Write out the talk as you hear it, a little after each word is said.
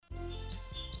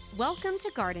Welcome to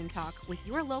Garden Talk with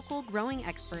your local growing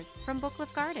experts from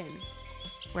Booklift Gardens,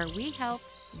 where we help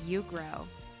you grow.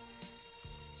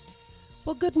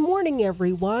 Well, good morning,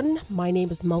 everyone. My name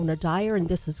is Mona Dyer, and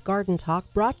this is Garden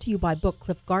Talk, brought to you by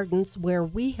Booklift Gardens, where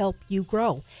we help you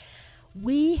grow.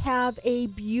 We have a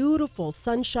beautiful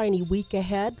sunshiny week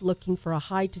ahead, looking for a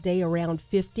high today around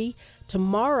 50.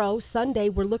 Tomorrow, Sunday,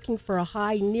 we're looking for a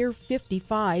high near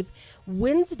 55.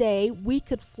 Wednesday, we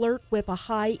could flirt with a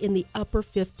high in the upper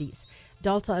 50s.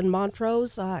 Delta and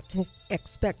Montrose can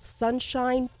expect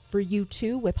sunshine for you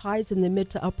too, with highs in the mid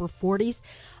to upper 40s.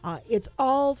 It's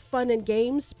all fun and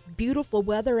games, beautiful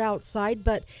weather outside,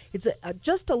 but it's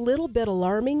just a little bit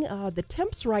alarming. The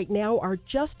temps right now are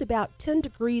just about 10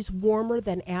 degrees warmer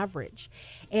than average.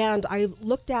 And I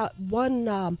looked at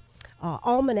one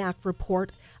almanac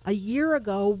report. A year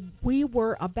ago, we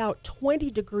were about 20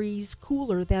 degrees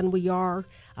cooler than we are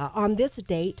on this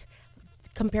date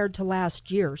compared to last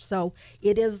year. So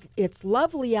it's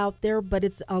lovely out there, but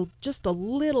it's just a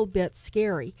little bit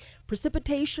scary.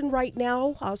 Precipitation right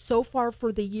now, so far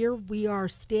for the year, we are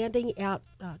standing at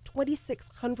 26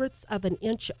 hundredths of an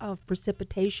inch of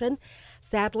precipitation.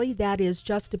 Sadly, that is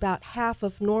just about half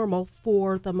of normal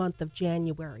for the month of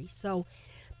January. So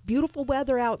beautiful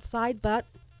weather outside, but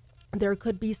there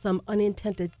could be some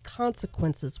unintended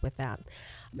consequences with that.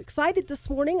 I'm excited this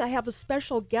morning. I have a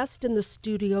special guest in the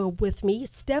studio with me,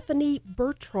 Stephanie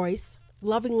Bertroyce,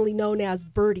 lovingly known as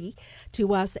Birdie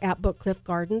to us at Booklift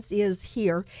Gardens, is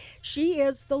here. She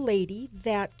is the lady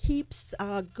that keeps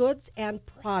goods and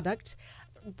product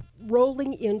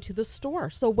rolling into the store.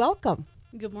 So welcome.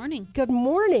 Good morning. Good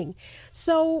morning.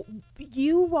 So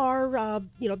you are,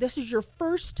 this is your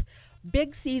first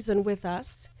big season with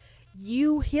us.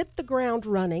 You hit the ground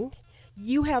running.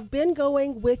 You have been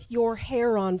going with your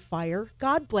hair on fire.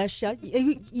 God bless you.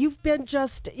 You've been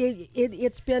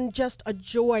it's been just a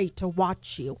joy to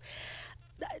watch you.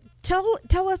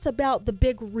 Tell us about the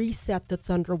big reset that's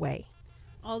underway.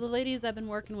 All the ladies I've been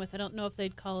working with, I don't know if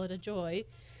they'd call it a joy,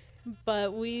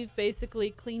 but we've basically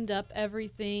cleaned up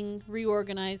everything,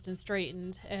 reorganized and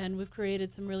straightened, and we've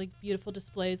created some really beautiful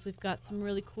displays. We've got some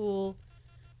really cool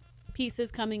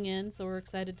pieces coming in, so we're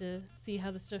excited to see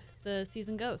how the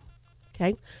season goes.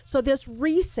 Okay, so this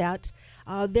reset,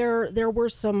 there were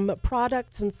some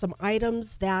products and some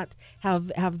items that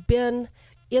have been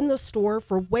in the store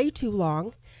for way too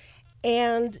long,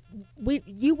 and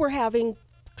you were having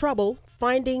trouble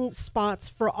finding spots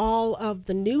for all of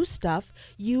the new stuff.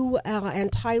 You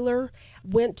and Tyler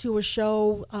went to a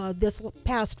show this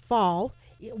past fall.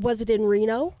 Was it in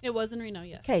Reno? It was in Reno,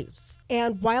 yes. Okay,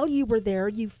 and while you were there,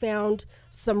 you found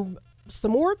some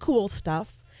more cool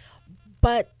stuff,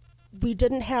 but we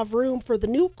didn't have room for the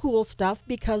new cool stuff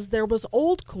because there was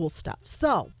old cool stuff.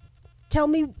 So, tell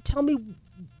me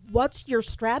what's your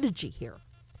strategy here?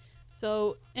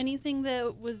 So, anything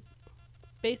that was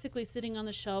basically sitting on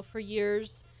the shelf for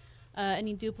years,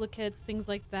 any duplicates, things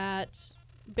like that,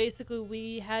 basically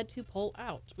we had to pull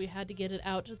out. We had to get it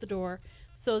out to the door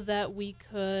so that we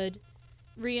could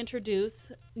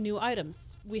reintroduce new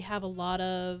items. We have a lot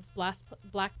of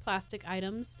black plastic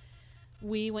items.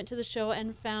 We went to the show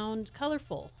and found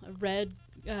colorful, red,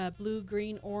 blue,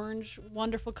 green, orange,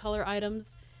 wonderful color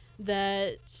items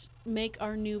that make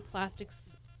our new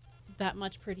plastics that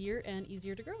much prettier and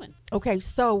easier to grow in. Okay,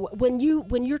 so when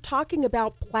you're talking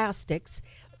about plastics,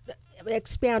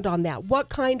 expand on that. What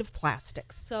kind of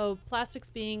plastics? So plastics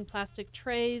being plastic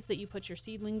trays that you put your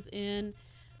seedlings in,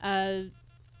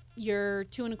 your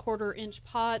 2 1/4 inch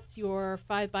pots, your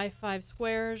 5x5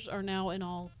 squares are now in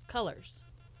all colors.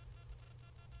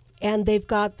 And they've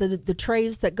got the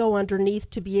trays that go underneath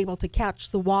to be able to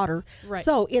catch the water. Right.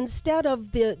 So instead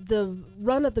of the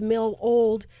run-of-the-mill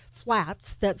old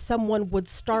flats that someone would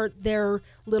start their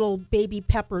little baby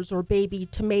peppers or baby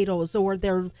tomatoes or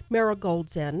their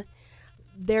marigolds in,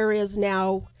 there is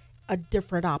now a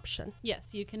different option.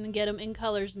 Yes, you can get them in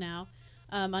colors now.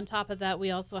 On top of that,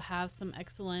 we also have some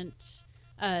excellent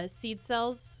seed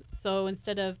cells. So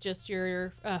instead of just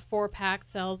your 4-pack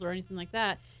cells or anything like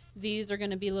that, these are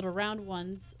going to be little round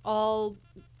ones, all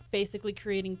basically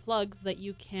creating plugs that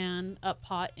you can up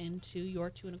pot into your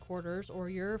 2 1/4 or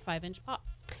your 5-inch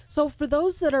pots. So for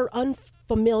those that are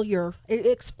unfamiliar,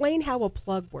 explain how a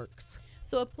plug works.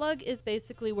 So a plug is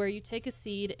basically where you take a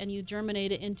seed and you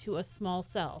germinate it into a small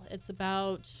cell. It's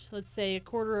about, let's say,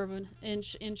 1/4 of an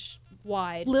inch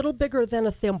wide. Little bigger than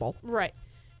a thimble. Right.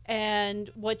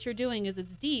 And what you're doing is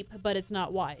it's deep, but it's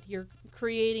not wide. You're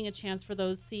creating a chance for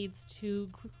those seeds to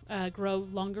grow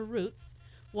longer roots.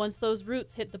 Once those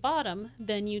roots hit the bottom,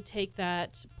 then you take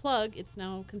that plug. It's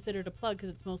now considered a plug because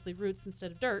it's mostly roots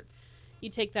instead of dirt. You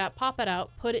take that, pop it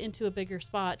out, put it into a bigger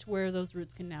spot where those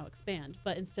roots can now expand.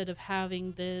 But instead of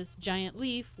having this giant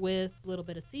leaf with a little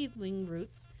bit of seedling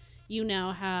roots, you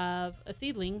now have a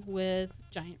seedling with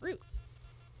giant roots.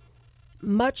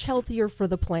 Much healthier for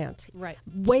the plant. Right.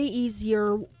 Way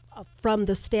easier from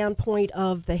the standpoint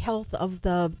of the health of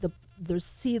the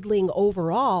seedling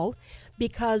overall,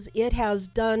 because it has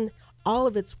done all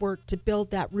of its work to build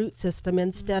that root system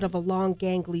instead of a long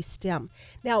gangly stem.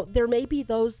 Now, there may be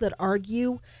those that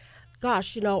argue,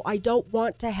 gosh, I don't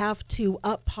want to have to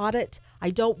up-pot it.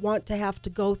 I don't want to have to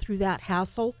go through that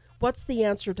hassle. What's the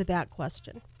answer to that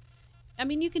question? I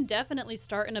mean, you can definitely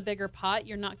start in a bigger pot.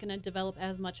 You're not going to develop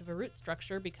as much of a root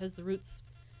structure because the roots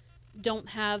don't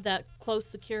have that close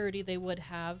security they would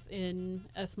have in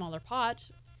a smaller pot.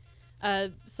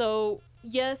 So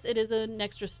yes, it is an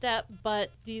extra step, but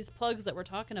these plugs that we're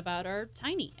talking about are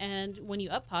tiny. And when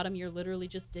you up-pot them, you're literally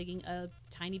just digging a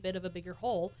tiny bit of a bigger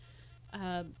hole.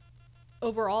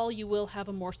 Overall, you will have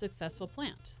a more successful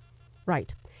plant.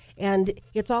 Right. And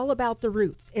it's all about the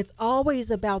roots. It's always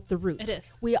about the roots. It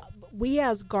is. We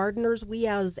as gardeners, we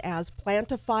as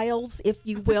plantophiles, if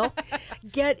you will,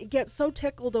 get so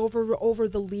tickled over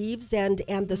the leaves and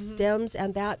the stems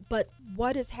and that. But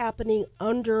what is happening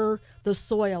under the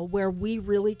soil where we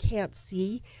really can't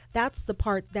see, that's the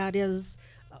part that is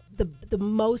the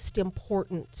most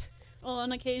important. Well,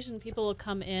 on occasion, people will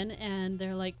come in and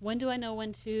they're like, when do I know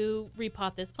when to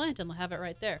repot this plant? And they'll have it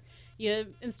right there.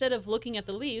 Instead of looking at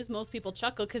the leaves, most people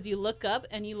chuckle because you look up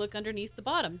and you look underneath the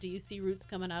bottom. Do you see roots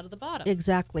coming out of the bottom?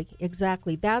 Exactly.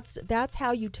 That's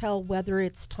how you tell whether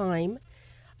it's time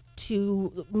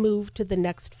to move to the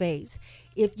next phase.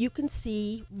 If you can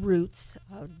see roots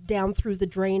down through the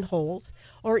drain holes,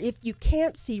 or if you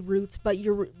can't see roots but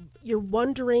you're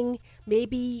wondering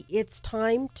maybe it's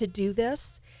time to do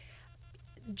this,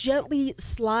 gently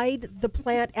slide the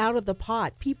plant out of the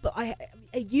pot.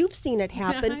 You've seen it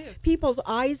happen. Yeah, People's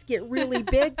eyes get really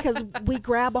big because we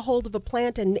grab a hold of a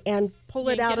plant and pull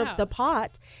it out of the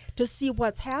pot to see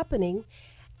what's happening.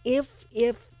 If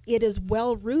it is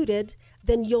well rooted,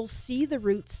 then you'll see the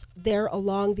roots there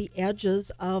along the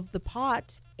edges of the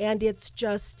pot, and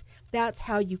that's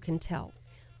how you can tell.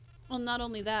 Well, not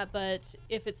only that, but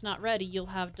if it's not ready, you'll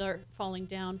have dirt falling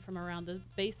down from around the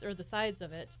base or the sides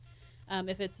of it.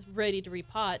 If it's ready to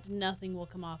repot, nothing will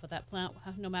come off of that plant,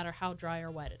 no matter how dry or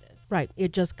wet it is. Right.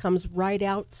 It just comes right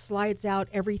out, slides out.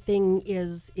 Everything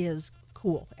is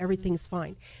cool. Everything's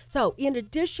fine. So in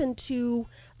addition to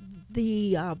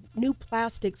the new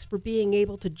plastics for being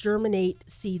able to germinate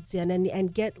seeds in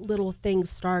and get little things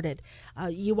started,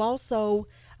 you also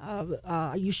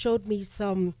you showed me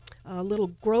some little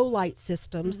grow light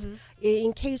systems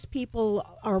in case people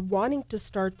are wanting to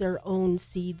start their own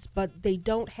seeds, but they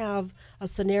don't have a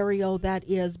scenario that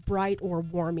is bright or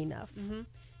warm enough.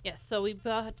 Yes, so we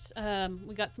got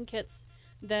some kits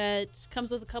that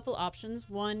comes with a couple options.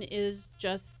 One is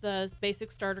just the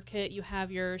basic starter kit. You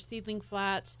have your seedling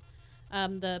flat,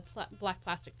 the black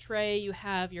plastic tray, you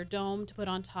have your dome to put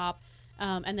on top,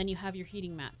 and then you have your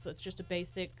heating mat. So it's just a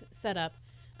basic setup.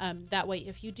 That way,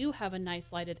 if you do have a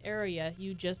nice lighted area,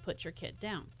 you just put your kit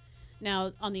down.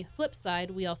 Now, on the flip side,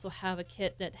 we also have a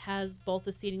kit that has both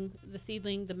the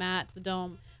seedling, the mat, the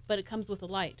dome, but it comes with a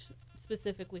light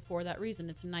specifically for that reason.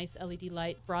 It's a nice LED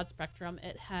light, broad spectrum.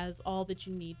 It has all that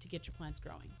you need to get your plants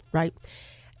growing. Right.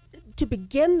 To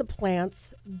begin the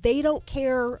plants, they don't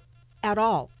care at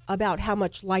all about how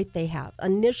much light they have.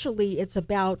 Initially, it's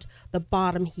about the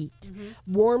bottom heat.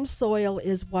 Warm soil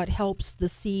is what helps the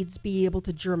seeds be able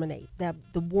to germinate,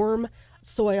 the warm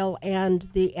soil and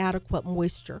the adequate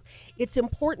moisture. It's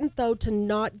important, though, to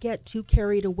not get too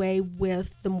carried away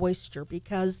with the moisture,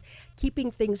 because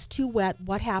keeping things too wet,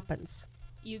 what happens?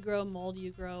 You grow mold,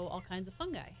 you grow all kinds of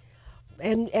fungi.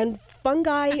 And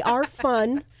fungi are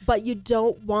fun, but you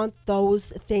don't want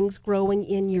those things growing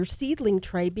in your seedling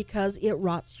tray because it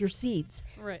rots your seeds.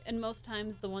 Right, and most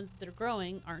times the ones that are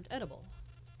growing aren't edible.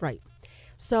 Right.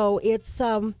 So it's,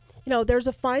 there's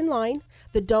a fine line.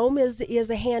 The dome is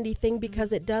a handy thing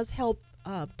because it does help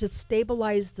to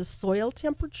stabilize the soil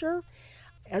temperature,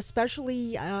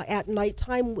 especially at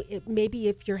nighttime. Maybe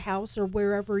if your house or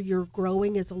wherever you're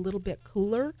growing is a little bit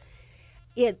cooler,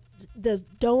 the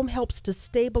dome helps to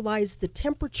stabilize the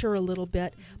temperature a little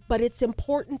bit, but it's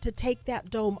important to take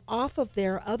that dome off of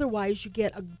there. Otherwise, you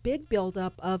get a big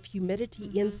buildup of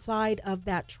humidity inside of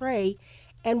that tray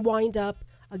and wind up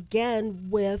again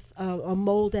with a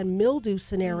mold and mildew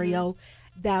scenario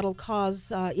that'll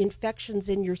cause infections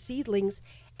in your seedlings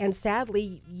And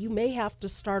sadly, you may have to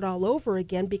start all over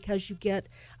again because you get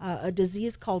a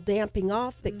disease called damping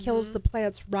off that kills the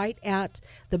plants right at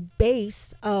the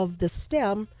base of the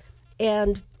stem.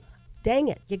 And dang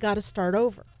it, you got to start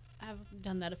over. I've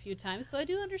done that a few times, so I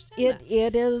do understand that.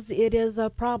 It is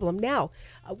a problem. Now,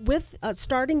 with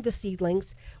starting the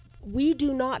seedlings, we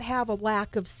do not have a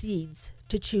lack of seeds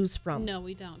to choose from. No,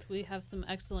 we don't. We have some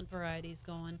excellent varieties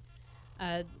going.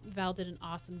 Val did an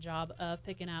awesome job of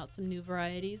picking out some new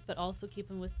varieties, but also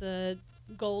keeping with the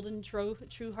golden true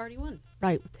hardy ones.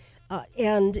 Right.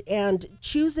 And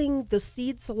choosing the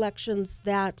seed selections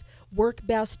that work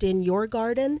best in your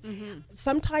garden.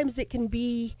 Sometimes it can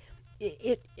be,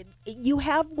 you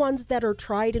have ones that are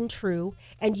tried and true,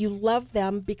 and you love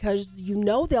them because you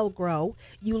know they'll grow.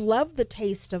 You love the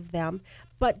taste of them.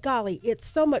 But golly, it's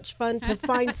so much fun to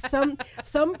find some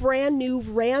brand new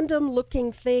random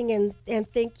looking thing and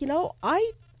think,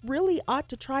 I really ought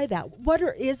to try that.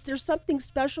 Is there something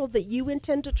special that you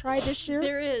intend to try this year?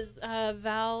 There is.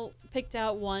 Val picked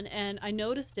out one, and I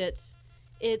noticed it.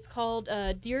 It's called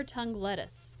deer tongue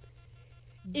lettuce.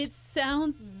 It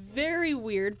sounds very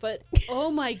weird, but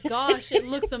oh my gosh, it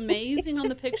looks amazing on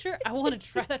the picture. I want to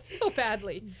try that so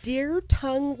badly. Deer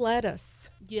tongue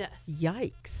lettuce. Yes.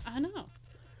 Yikes. I know.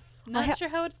 Not sure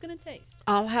how it's going to taste.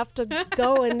 I'll have to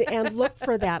go and look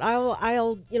for that.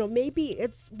 I'll maybe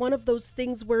it's one of those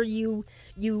things where you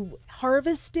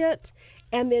harvest it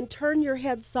and then turn your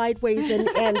head sideways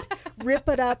and rip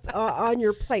it up on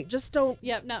your plate. Just don't.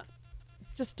 Yep. No.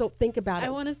 Just don't think about it. I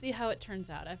want to see how it turns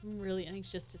out. I'm really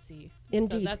anxious to see.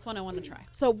 Indeed. So that's one I want to try.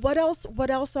 So what else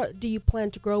do you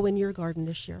plan to grow in your garden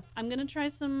this year? I'm going to try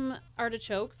some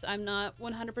artichokes. I'm not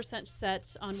 100%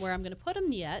 set on where I'm going to put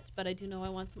them yet, but I do know I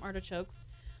want some artichokes.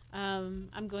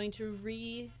 I'm going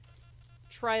to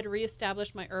try to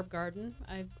reestablish my herb garden.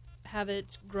 I have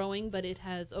it growing, but it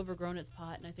has overgrown its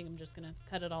pot, and I think I'm just going to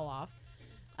cut it all off.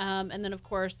 And then, of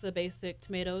course, the basic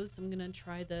tomatoes. I'm going to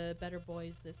try the Better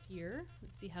Boys this year.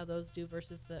 See how those do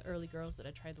versus the Early Girls that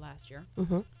I tried last year.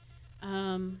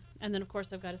 And then, of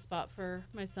course, I've got a spot for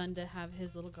my son to have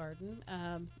his little garden.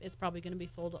 It's probably going to be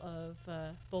full of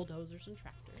bulldozers and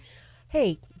tractors.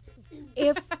 Hey,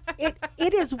 if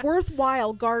it is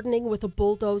worthwhile gardening with a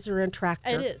bulldozer and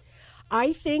tractor. It is.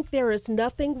 I think there is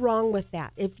nothing wrong with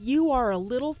that. If you are a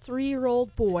little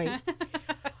 3-year-old boy,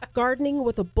 gardening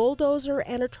with a bulldozer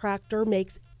and a tractor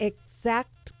makes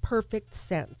exact perfect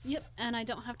sense. Yep, and I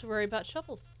don't have to worry about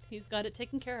shovels. He's got it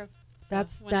taken care of. So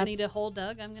when I need a hole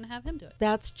dug, I'm going to have him do it.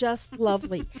 That's just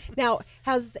lovely. Now,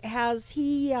 has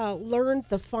he learned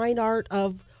the fine art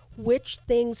of which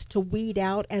things to weed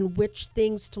out and which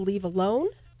things to leave alone?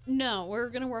 No, we're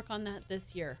going to work on that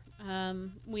this year.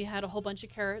 We had a whole bunch of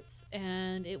carrots,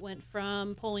 and it went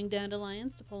from pulling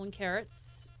dandelions to pulling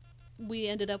carrots. We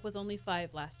ended up with only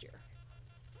 5 last year.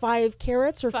 5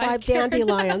 carrots or 5 carrots.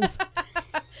 Dandelions?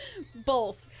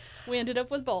 Both. We ended up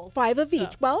with both. 5 of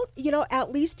each. Well,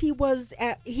 at least he was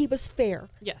fair.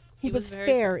 Yes. He was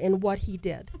fair in what he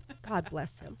did. God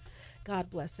bless him. God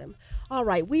bless him. All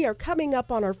right, we are coming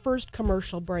up on our first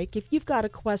commercial break. If you've got a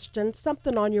question,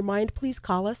 something on your mind, please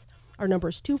call us. Our number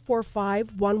is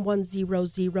 245-1100,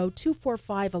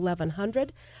 245-1100.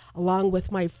 Along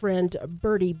with my friend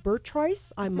Bertie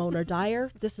Bertroyce, I'm Mona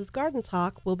Dyer. This is Garden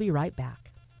Talk. We'll be right back.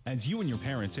 As you and your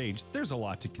parents age, there's a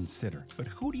lot to consider. But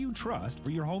who do you trust for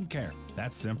your home care?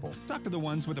 That's simple. Talk to the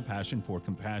ones with a passion for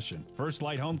compassion. First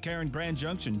Light Home Care in Grand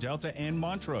Junction, Delta, and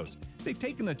Montrose. They've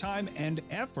taken the time and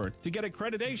effort to get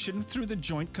accreditation through the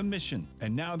Joint Commission.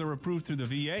 And now they're approved through the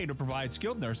VA to provide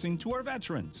skilled nursing to our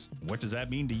veterans. What does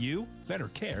that mean to you? Better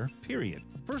care, period.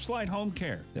 First Light Home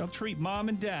Care. They'll treat mom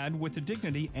and dad with the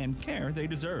dignity and care they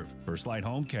deserve. First Light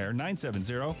Home Care,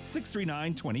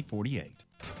 970-639-2048.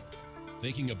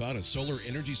 Thinking about a solar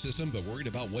energy system but worried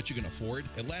about what you can afford?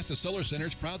 Atlastas Solar Center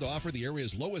is proud to offer the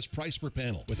area's lowest price per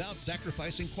panel without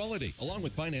sacrificing quality, along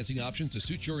with financing options to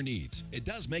suit your needs. It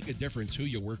does make a difference who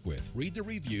you work with. Read the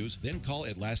reviews, then call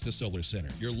Atlastas Solar Center,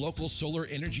 your local solar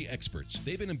energy experts.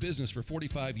 They've been in business for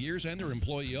 45 years and they're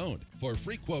employee-owned. For a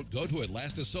free quote, go to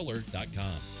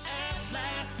atlastasolar.com.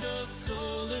 Atlastas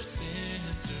Solar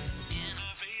Center.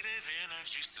 Innovative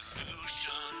energy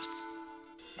solutions.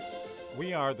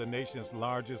 We are the nation's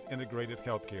largest integrated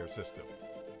healthcare system,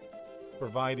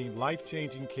 providing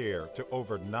life-changing care to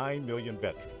over 9 million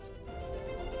veterans.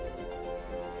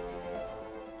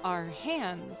 Our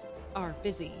hands are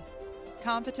busy,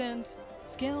 competent,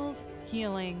 skilled,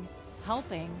 healing,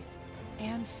 helping,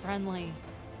 and friendly.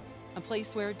 A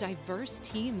place where diverse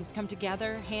teams come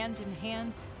together hand in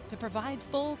hand to provide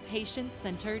full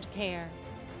patient-centered care.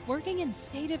 Working in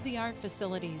state-of-the-art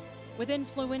facilities with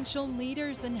influential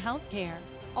leaders in healthcare,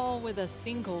 all with a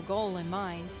single goal in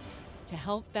mind: to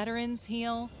help veterans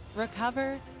heal,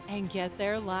 recover, and get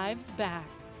their lives back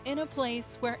in a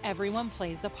place where everyone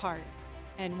plays a part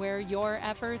and where your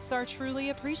efforts are truly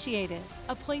appreciated.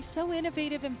 A place so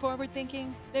innovative and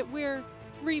forward-thinking that we're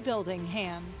rebuilding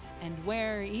hands, and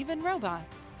where even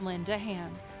robots lend a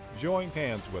hand. Join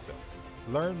hands with us.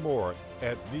 Learn more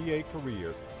at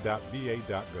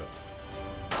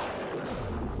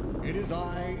vacareers.va.gov. It is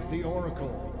I, the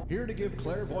Oracle, here to give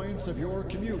clairvoyance of your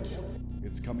commute.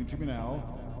 It's coming to me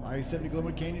now. I-70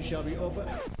 Glenwood Canyon shall be open.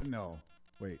 No,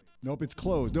 wait. Nope, it's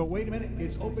closed. No, wait a minute.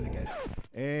 It's open again.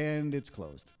 And it's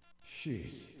closed.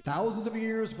 Jeez. Thousands of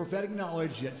years of prophetic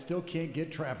knowledge, yet still can't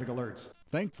get traffic alerts.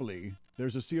 Thankfully,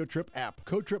 there's a CeoTrip app.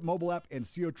 CoTrip mobile app and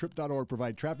CeoTrip.org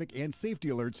provide traffic and safety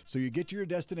alerts so you get to your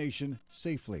destination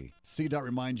safely. CDOT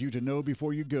reminds you to know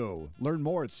before you go. Learn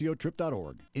more at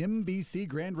CeoTrip.org. MBC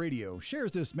Grand Radio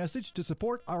shares this message to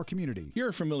support our community.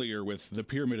 You're familiar with the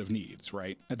pyramid of needs,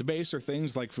 right? At the base are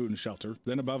things like food and shelter.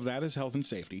 Then above that is health and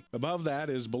safety. Above that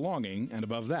is belonging. And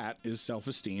above that is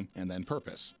self-esteem and then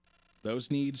purpose. Those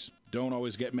needs don't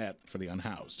always get met for the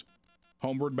unhoused.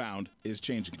 Homeward Bound is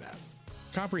changing that.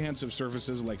 Comprehensive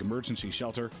services like emergency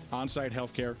shelter, on-site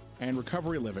healthcare, and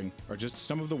recovery living are just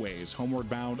some of the ways Homeward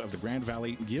Bound of the Grand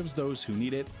Valley gives those who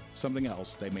need it something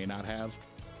else they may not have: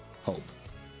 hope.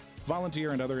 Volunteer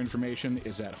and other information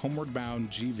is at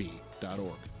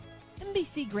homewardboundgv.org.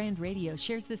 NBC Grand Radio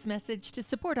shares this message to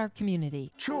support our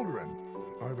community. Children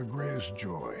are the greatest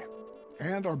joy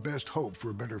and our best hope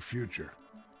for a better future.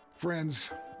 Friends,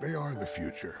 they are the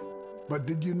future. But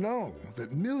did you know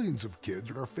that millions of kids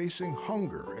are facing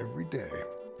hunger every day?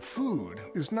 Food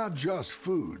is not just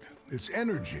food. It's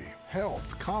energy,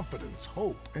 health, confidence,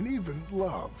 hope, and even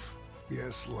love.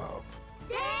 Yes, love.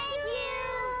 Thank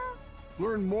you!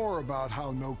 Learn more about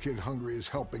how No Kid Hungry is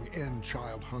helping end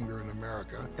child hunger in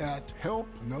America at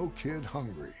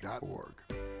helpnokidhungry.org.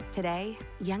 Today,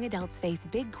 young adults face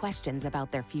big questions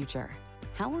about their future.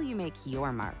 How will you make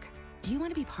your mark? Do you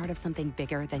want to be part of something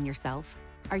bigger than yourself?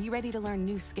 Are you ready to learn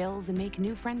new skills and make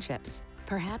new friendships?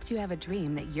 Perhaps you have a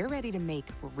dream that you're ready to make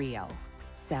real.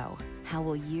 So, how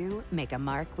will you make a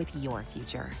mark with your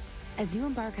future? As you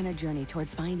embark on a journey toward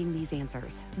finding these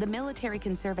answers, the military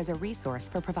can serve as a resource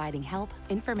for providing help,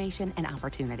 information, and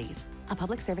opportunities. A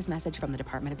public service message from the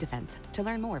Department of Defense. To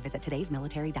learn more, visit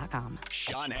today'smilitary.com.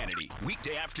 Sean Hannity,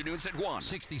 weekday afternoons at 1.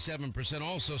 67%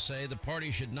 also say the party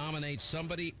should nominate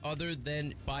somebody other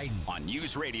than Biden. On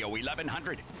News Radio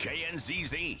 1100,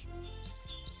 KNZZ.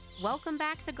 Welcome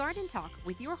back to Garden Talk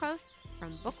with your hosts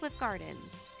from Booklift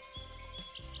Gardens.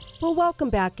 Well, welcome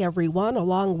back, everyone.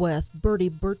 Along with Bertie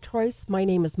Bertroyce, my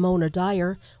name is Mona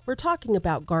Dyer. We're talking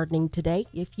about gardening today.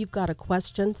 If you've got a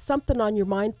question, something on your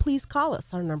mind, please call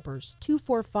us. Our number is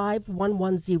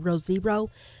 245-1100,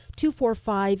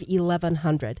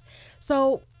 245-1100.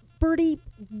 So, Bertie,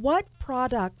 what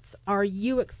products are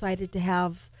you excited to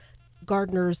have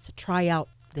gardeners try out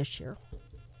this year?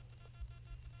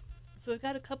 So we've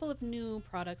got a couple of new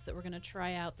products that we're going to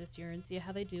try out this year and see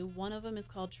how they do. One of them is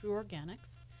called True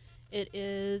Organics. It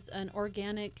is an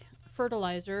organic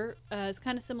fertilizer. It's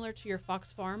kind of similar to your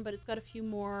Fox Farm, but it's got a few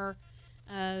more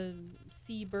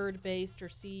seabird-based or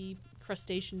sea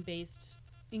crustacean-based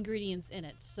ingredients in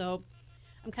it. So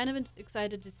I'm kind of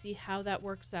excited to see how that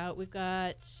works out. We've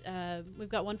got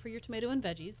one for your tomato and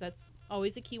veggies. That's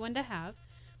always a key one to have.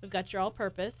 We've got your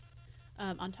all-purpose.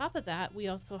 On top of that, we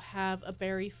also have a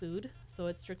berry food. So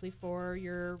it's strictly for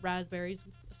your raspberries,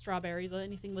 strawberries,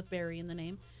 anything with berry in the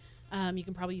name. You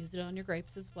can probably use it on your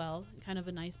grapes as well. Kind of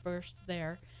a nice burst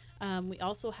there. We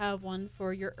also have one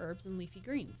for your herbs and leafy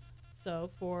greens. So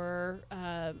for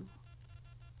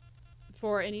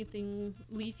anything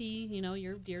leafy,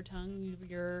 your deer tongue,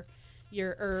 your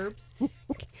herbs.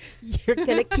 You're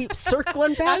going to keep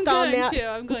circling back on that.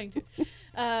 I'm going to.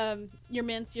 Your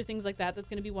mints, your things like that. That's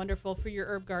going to be wonderful for your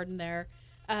herb garden there.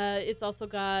 It's also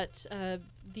got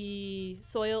the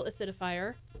soil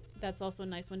acidifier. That's also a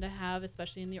nice one to have,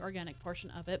 especially in the organic portion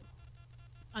of it.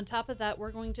 On top of that, we're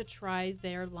going to try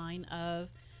their line of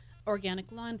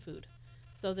organic lawn food.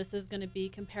 So this is going to be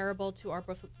comparable to our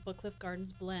Booklift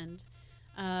Gardens blend.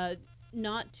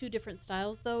 Not two different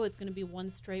styles, though. It's going to be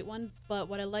one straight one. But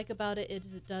what I like about it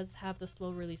is it does have the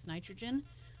slow-release nitrogen,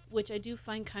 which I do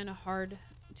find kind of hard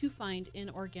to find in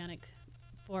organic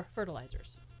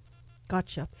fertilizers.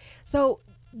 Gotcha. So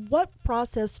what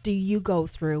process do you go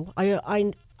through?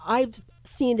 I've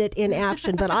seen it in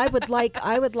action, but I would like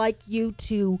you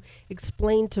to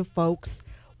explain to folks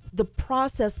the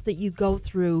process that you go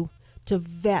through to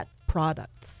vet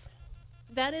products.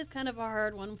 that is kind of a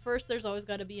hard one. First, there's always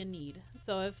got to be a need.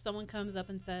 So if someone comes up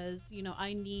and says, you know,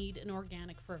 I need an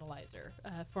organic fertilizer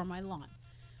for my lawn,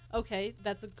 okay,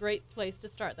 that's a great place to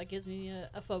start. That gives me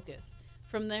a focus.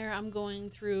 From there, I'm going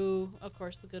through, of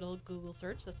course, the good old Google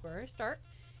search. That's where I start.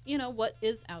 You know, what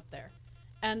is out there?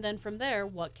 And then from there,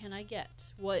 what can I get?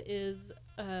 What is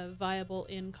viable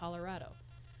in Colorado?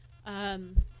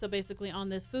 So basically on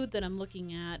this food that I'm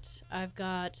looking at, I've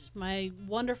got my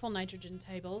wonderful nitrogen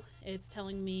table. It's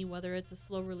telling me whether it's a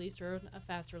slow release or a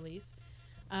fast release.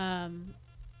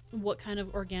 What kind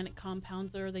of organic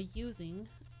compounds are they using?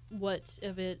 What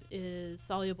of it is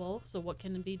soluble, so what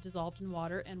can be dissolved in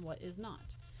water and what is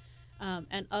not.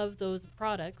 And of those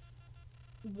products,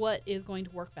 what is going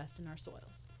to work best in our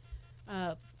soils.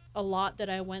 A lot that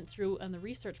I went through in the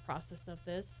research process of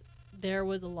this, there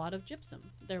was a lot of gypsum.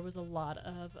 There was a lot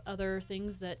of other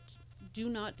things that do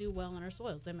not do well in our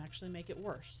soils. They actually make it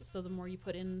worse. So the more you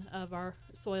put in of our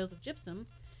soils of gypsum,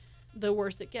 the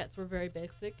worse it gets. We're very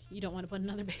basic. You don't want to put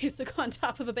another basic on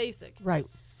top of a basic. Right.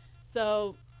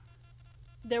 So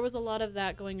there was a lot of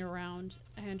that going around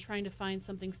and trying to find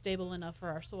something stable enough for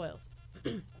our soils.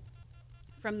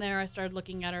 From there, I started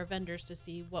looking at our vendors to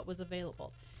see what was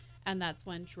available. And that's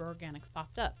when True Organics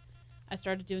popped up. I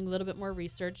started doing a little bit more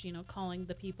research, you know, calling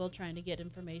the people, trying to get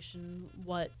information.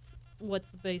 What's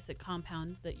the basic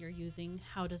compound that you're using?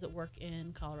 How does it work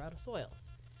in Colorado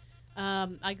soils?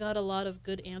 I got a lot of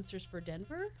good answers for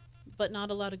Denver, but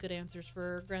not a lot of good answers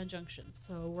for Grand Junction.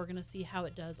 So we're going to see how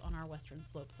it does on our Western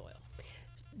Slope soil.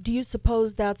 Do you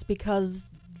suppose that's because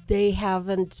they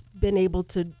haven't been able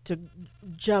to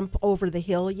jump over the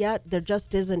hill yet?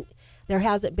 There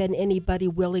hasn't been anybody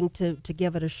willing to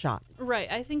give it a shot.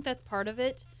 Right. I think that's part of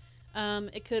it.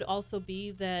 It could also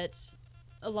be that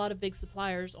a lot of big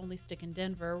suppliers only stick in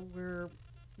Denver. We're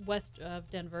west of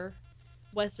Denver,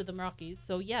 west of the Rockies.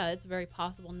 So, yeah, it's very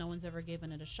possible no one's ever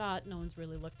given it a shot. No one's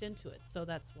really looked into it. So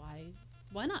that's why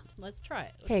not? Let's try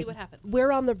it. Let's see what happens.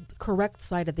 We're on the correct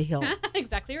side of the hill.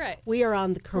 Exactly right. We are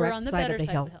on the correct side of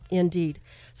the hill. Indeed.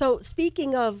 So,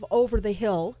 speaking of over the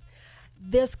hill,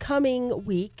 this coming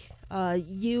week,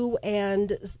 you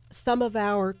and some of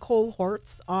our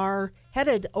cohorts are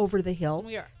headed over the hill.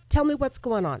 We are. Tell me what's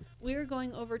going on. We are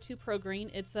going over to ProGreen.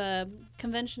 It's a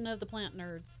convention of the plant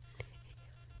nerds.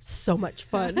 So much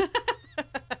fun.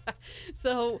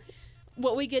 So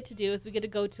what we get to do is we get to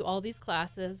go to all these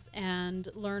classes and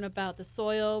learn about the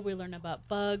soil. We learn about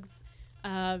bugs,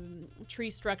 tree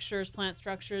structures, plant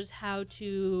structures, how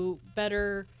to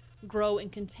better grow in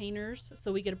containers.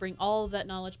 So we get to bring all of that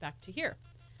knowledge back to here.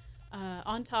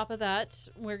 On top of that,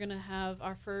 we're going to have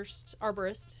our first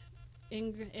arborist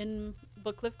in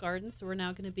Book Cliff Gardens. So we're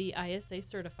now going to be ISA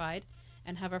certified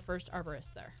and have our first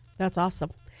arborist there. That's awesome.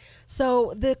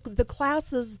 So the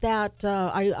classes that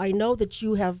I know that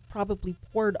you have probably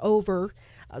poured over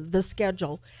the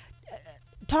schedule.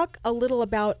 Talk a little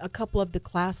about a couple of the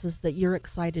classes that you're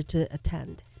excited to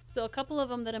attend. So a couple of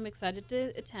them that I'm excited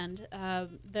to attend.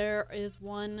 There is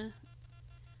one,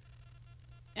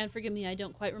 and forgive me, I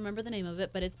don't quite remember the name of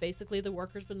it, but it's basically the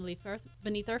workers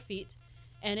beneath our feet,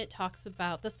 and it talks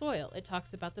about the soil. It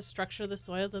talks about the structure of the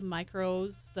soil, the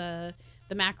micros, the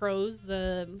macros,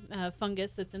 the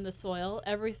fungus that's in the soil,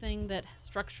 everything that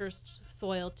structures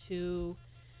soil to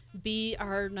be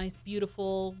our nice,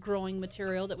 beautiful, growing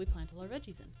material that we plant all our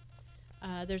veggies in.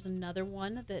 There's another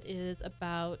one that is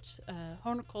about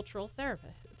horticultural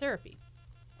therapy.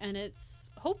 And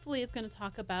hopefully it's going to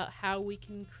talk about how we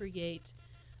can create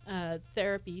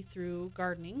therapy through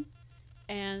gardening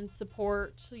and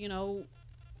support,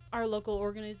 our local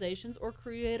organizations or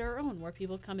create our own, where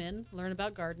people come in, learn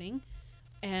about gardening,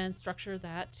 and structure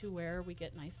that to where we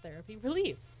get nice therapy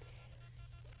relief.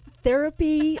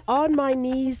 Therapy on my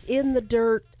knees in the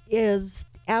dirt is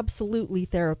absolutely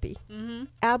therapy. Mm-hmm.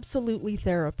 Absolutely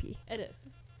therapy. It is.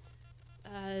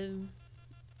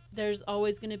 There's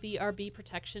always going to be our bee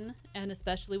protection, and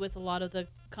especially with a lot of the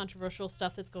controversial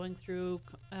stuff that's going through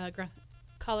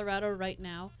Colorado right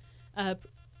now,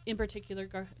 in particular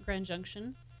Grand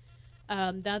Junction.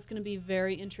 That's going to be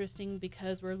very interesting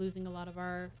because we're losing a lot of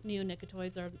our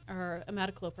neonicotinoids, our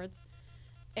imidacloprids.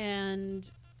 And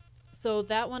so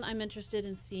that one I'm interested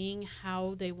in seeing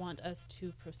how they want us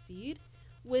to proceed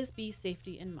with bee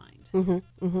safety in mind.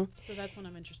 Mm-hmm, mm-hmm. So that's what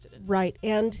I'm interested in. Right.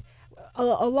 And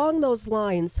along those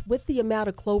lines, with the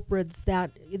imidacloprids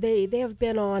that they have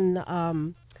been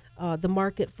on the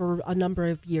market for a number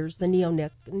of years, the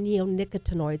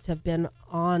neonicotinoids have been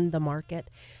on the market.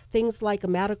 Things like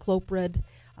imidacloprid,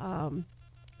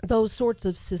 those sorts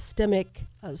of systemic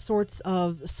sorts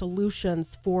of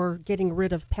solutions for getting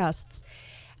rid of pests.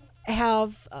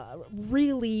 have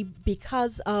really,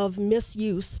 because of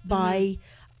misuse by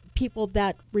people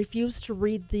that refuse to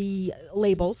read the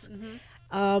labels,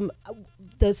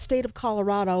 the state of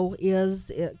Colorado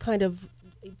is kind of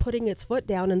putting its foot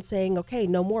down and saying, okay,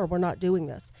 no more, we're not doing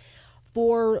this.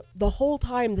 For the whole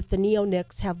time that the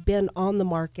neonics have been on the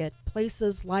market,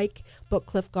 places like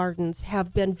Bookcliff Gardens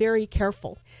have been very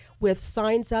careful with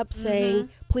signs up saying,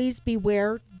 please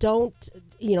beware, don't,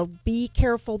 be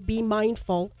careful, be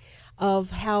mindful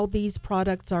of how these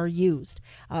products are used.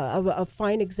 A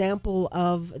fine example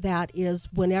of that is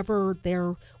whenever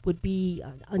there would be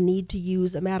a need to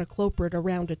use imidacloprid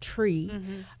around a tree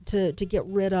to get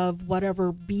rid of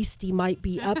whatever beastie might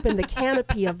be up in the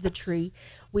canopy of the tree,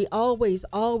 we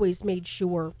always made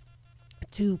sure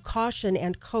to caution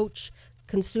and coach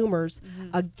consumers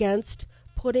against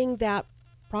putting that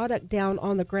product down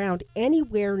on the ground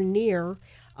anywhere near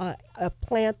a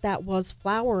plant that was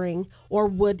flowering or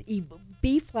would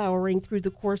be flowering through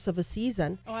the course of a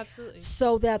season. Oh, absolutely.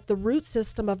 So that the root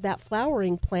system of that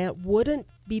flowering plant wouldn't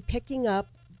be picking up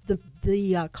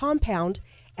the compound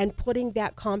and putting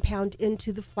that compound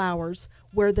into the flowers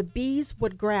where the bees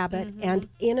would grab it and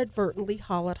inadvertently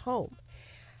haul it home.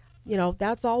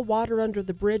 That's all water under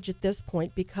the bridge at this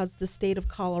point because the state of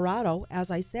Colorado,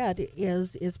 as I said,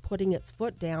 is putting its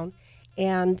foot down,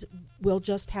 and we'll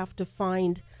just have to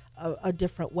find a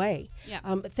different way. Yeah.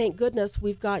 Thank goodness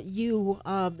we've got you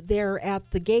there at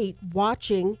the gate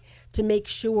watching to make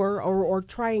sure or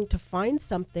trying to find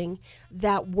something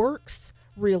that works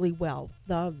really well.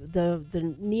 The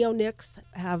neonics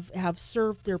have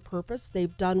served their purpose.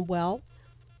 They've done well.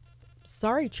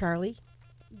 Sorry, Charlie.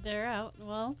 They're out.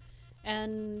 Well,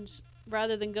 and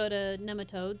rather than go to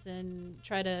nematodes and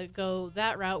try to go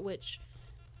that route, which,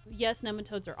 yes,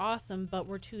 nematodes are awesome, but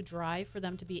we're too dry for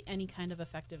them to be any kind of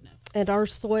effectiveness. And our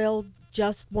soil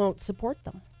just won't support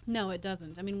them. No, it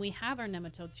doesn't. I mean, we have our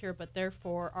nematodes here, but they're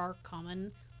for our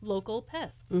common local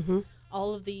pests.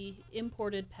 All of the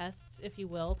imported pests, if you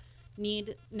will,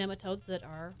 need nematodes that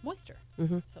are moister.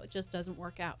 So it just doesn't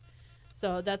work out.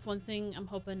 So that's one thing I'm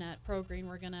hoping at ProGreen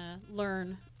we're going to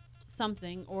learn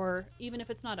something, or even if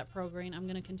it's not at ProGreen, I'm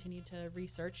going to continue to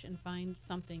research and find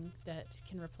something that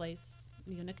can replace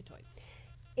neonicotinoids.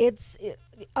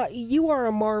 You are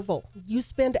a marvel. You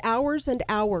spend hours and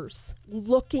hours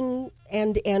looking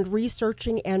and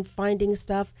researching and finding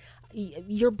stuff.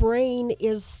 Your brain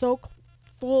is so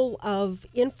full of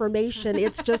information.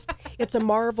 It's a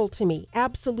marvel to me.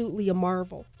 Absolutely a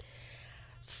marvel.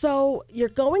 So you're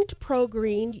going to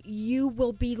ProGreen. You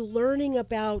will be learning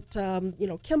about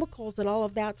chemicals and all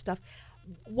of that stuff.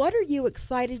 What are you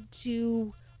excited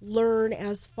to learn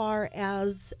as far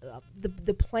as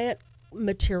the plant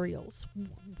materials?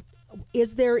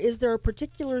 Is there a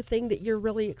particular thing that you're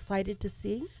really excited to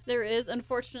see? There is.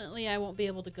 Unfortunately, I won't be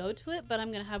able to go to it, but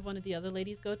I'm going to have one of the other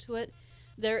ladies go to it.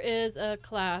 There is a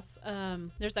class.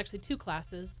 There's actually two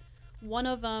classes. One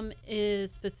of them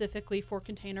is specifically for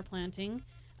container planting.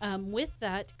 With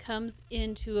that comes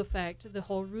into effect the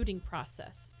whole rooting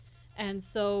process. And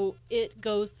so it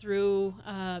goes through,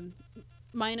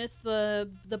 minus the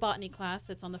botany class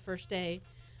that's on the first day,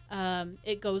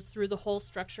 it goes through the whole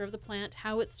structure of the plant,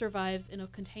 how it survives in a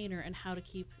container, and how to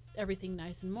keep everything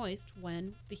nice and moist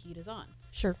when the heat is on.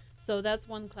 Sure. So that's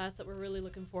one class that we're really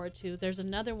looking forward to. There's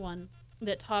another one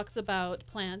that talks about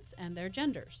plants and their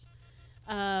genders.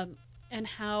 And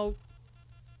how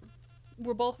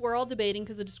we're all debating,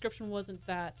 because the description wasn't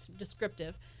that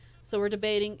descriptive. So we're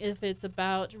debating if it's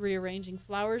about rearranging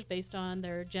flowers based on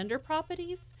their gender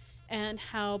properties and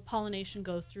how pollination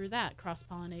goes through that,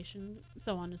 cross-pollination,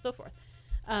 so on and so forth.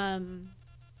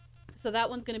 So that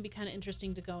one's going to be kind of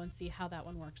interesting to go and see how that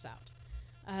one works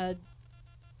out.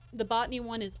 The botany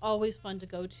one is always fun to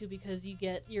go to because you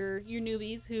get your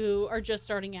newbies who are just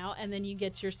starting out, and then you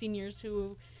get your seniors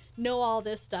who know all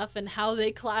this stuff, and how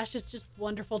they clash is just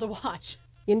wonderful to watch.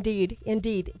 Indeed. And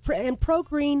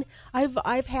ProGreen,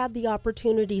 I've had the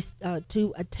opportunity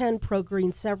to attend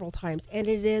ProGreen several times, and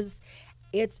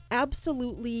it's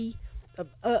absolutely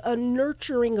a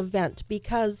nurturing event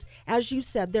because, as you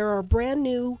said, there are brand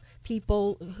new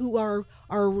people who are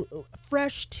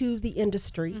fresh to the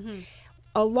industry,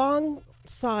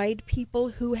 alongside people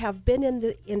who have been in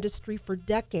the industry for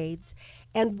decades,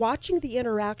 and watching the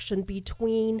interaction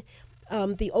between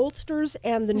the oldsters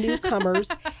and the newcomers,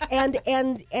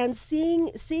 and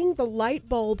seeing the light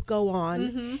bulb go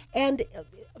on, and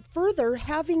further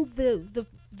having the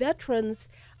veterans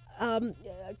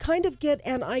kind of get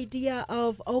an idea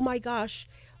of, oh my gosh,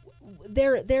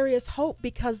 there is hope,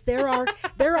 because there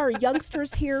are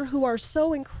youngsters here who are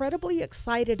so incredibly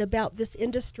excited about this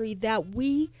industry that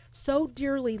we so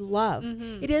dearly love.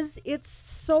 It's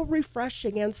so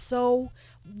refreshing and so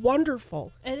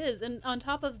wonderful. It is. And on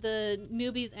top of the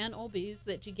newbies and oldies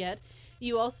that you get,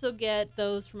 you also get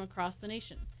those from across the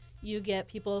nation. You get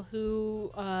people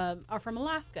who are from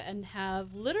Alaska and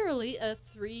have literally a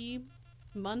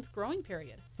 3-month growing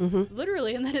period.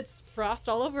 Literally, and then it's frost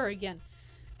all over again.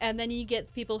 And then you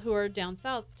get people who are down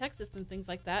south, Texas and things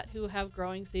like that, who have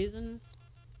growing seasons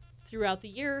throughout the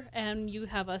year, and you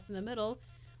have us in the middle.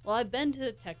 Well, I've been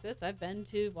to Texas. I haven't been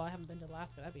to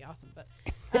Alaska. That'd be awesome. But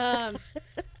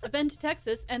I've been to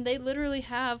Texas, and they literally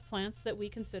have plants that we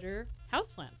consider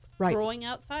houseplants growing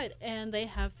outside. And they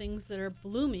have things that are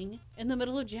blooming in the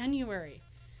middle of January.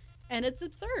 And it's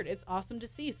absurd. It's awesome to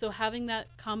see. So having that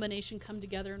combination come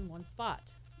together in one spot.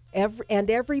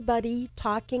 Everybody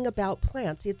talking about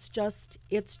plants. It's just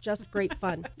great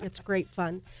fun. It's great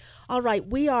fun. All right,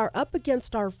 we are up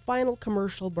against our final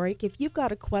commercial break. If you've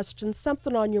got a question,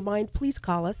 something on your mind, please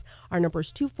call us. Our number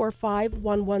is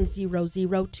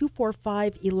 245-1100,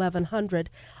 245-1100.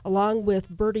 Along with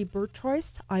Bertie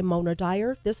Bertroyce, I'm Mona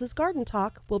Dyer. This is Garden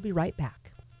Talk. We'll be right back.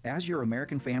 As your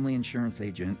American Family Insurance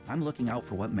agent, I'm looking out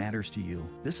for what matters to you.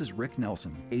 This is Rick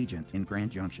Nelson, agent in Grand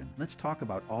Junction. Let's talk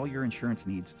about all your insurance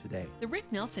needs today. The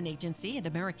Rick Nelson Agency at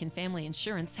American Family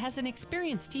Insurance has an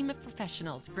experienced team of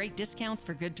professionals, great discounts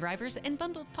for good drivers, and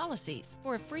bundled policies.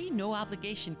 For a free,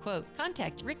 no-obligation quote,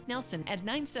 contact Rick Nelson at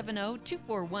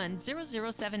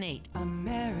 970-241-0078.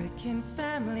 American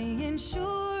Family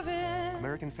Insurance.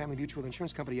 American Family Mutual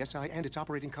Insurance Company, SI, and its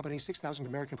operating company, 6000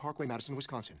 American Parkway, Madison,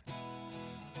 Wisconsin.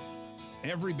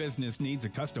 Every business needs a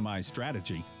customized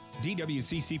strategy.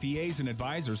 DWC CPAs and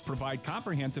advisors provide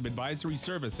comprehensive advisory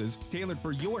services tailored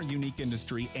for your unique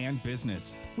industry and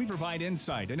business. We provide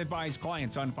insight and advise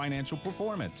clients on financial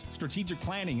performance, strategic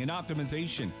planning and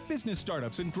optimization, business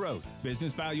startups and growth,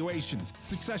 business valuations,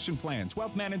 succession plans,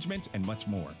 wealth management, and much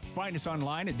more. Find us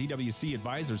online at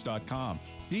dwcadvisors.com.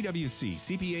 DWC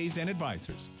CPAs and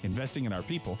advisors, investing in our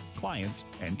people, clients,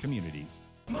 and communities.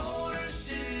 Motor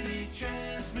City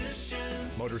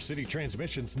Transmissions. Motor City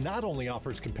Transmissions not only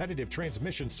offers competitive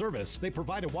transmission service, they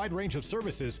provide a wide range of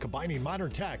services combining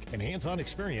modern tech and hands-on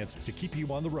experience to keep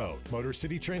you on the road. Motor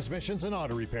City Transmissions and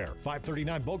Auto Repair,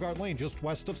 539 Bogart Lane, just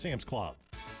west of Sam's Club.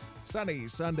 Sunny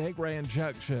Sunday, Grand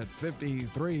Junction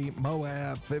 53,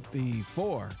 Moab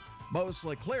 54.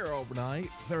 Mostly clear overnight,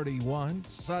 31.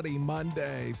 Sunny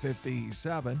Monday,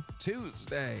 57.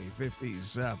 Tuesday,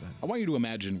 57. I want you to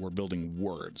imagine we're building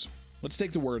words. Let's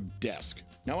take the word desk.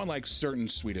 Now, unlike certain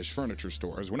Swedish furniture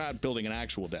stores, we're not building an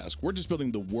actual desk. We're just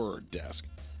building the word desk.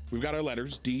 We've got our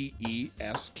letters, D, E,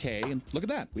 S, K, and look at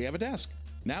that. We have a desk.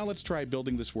 Now let's try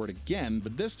building this word again,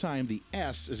 but this time the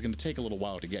S is going to take a little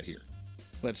while to get here.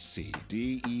 Let's see,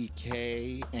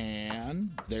 D-E-K, and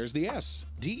there's the S.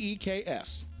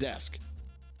 D-E-K-S, desk.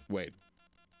 Wait,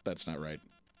 that's not right.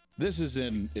 This is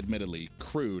an admittedly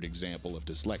crude example of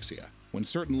dyslexia, when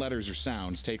certain letters or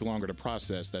sounds take longer to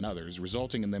process than others,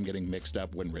 resulting in them getting mixed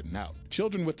up when written out.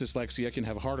 Children with dyslexia can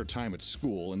have a harder time at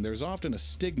school, and there's often a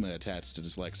stigma attached to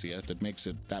dyslexia that makes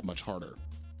it that much harder.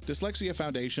 Dyslexia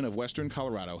Foundation of Western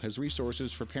Colorado has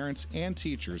resources for parents and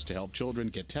teachers to help children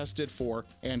get tested for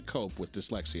and cope with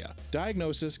dyslexia.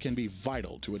 Diagnosis can be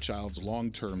vital to a child's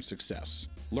long-term success.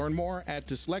 Learn more at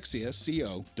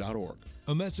dyslexiaco.org.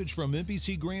 A message from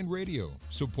NBC Grand Radio,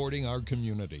 supporting our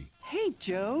community. Hey,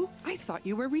 Joe, I thought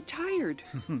you were retired.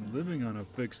 Living on a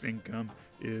fixed income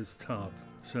is tough.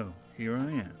 So here I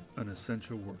am, an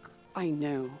essential worker. I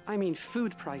know. I mean,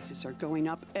 food prices are going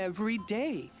up every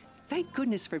day. Thank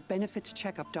goodness for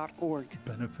benefitscheckup.org.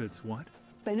 Benefits what?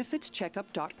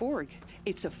 Benefitscheckup.org.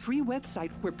 It's a free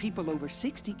website where people over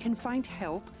 60 can find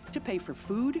help to pay for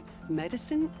food,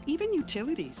 medicine, even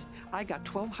utilities. I got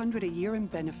 $1,200 a year in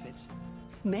benefits.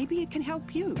 Maybe it can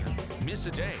help you. Miss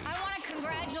a day. I want to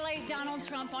congratulate Donald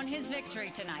Trump on his victory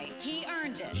tonight. He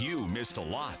earned it. You missed a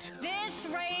lot. This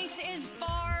race is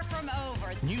far from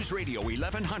over. News Radio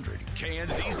 1100,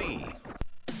 KNZZ.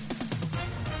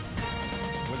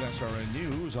 With SRN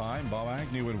News, I'm Bob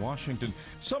Agnew in Washington.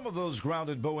 Some of those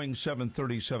grounded Boeing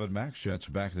 737 MAX jets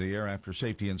are back in the air after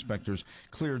safety inspectors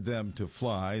cleared them to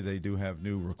fly. They do have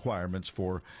new requirements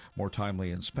for more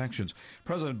timely inspections.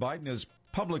 President Biden is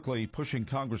publicly pushing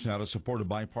Congress now to support a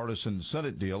bipartisan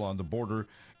Senate deal on the border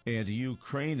and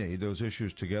Ukraine aid. Those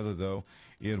issues together, though,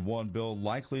 in one bill,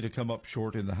 likely to come up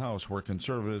short in the House, where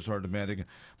conservatives are demanding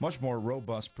much more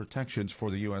robust protections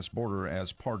for the U.S. border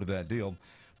as part of that deal,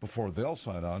 before they'll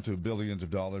sign on to billions of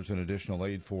dollars in additional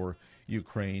aid for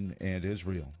Ukraine and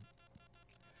Israel.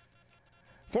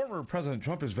 Former President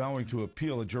Trump is vowing to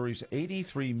appeal a jury's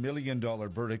 $83 million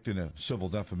verdict in a civil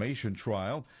defamation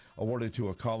trial awarded to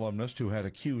a columnist who had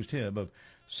accused him of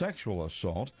sexual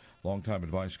assault. Longtime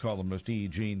advice columnist E.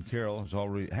 Jean Carroll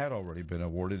had already been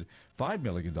awarded $5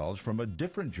 million from a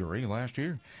different jury last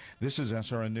year. This is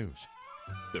SRN News.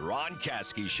 The Ron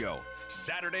Kasky Show,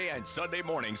 Saturday and Sunday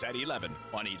mornings at 11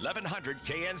 on 1100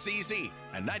 KNZZ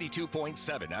and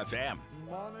 92.7 FM.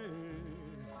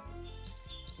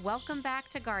 Welcome back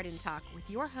to Garden Talk with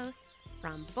your hosts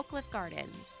from Booklift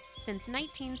Gardens since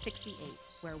 1968,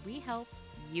 where we help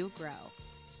you grow.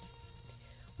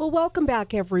 Well, welcome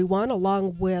back, everyone.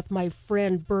 Along with my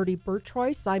friend Bertie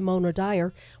Bertroyce, I'm Mona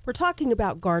Dyer. We're talking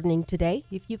about gardening today.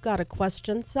 If you've got a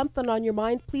question, something on your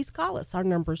mind, please call us. Our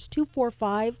number is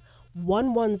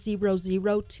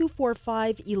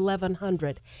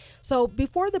 245-1100-245-1100. So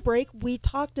before the break, we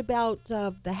talked about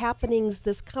the happenings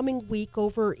this coming week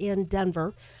over in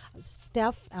Denver.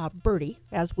 Steph, Bertie,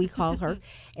 as we call her,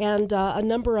 and a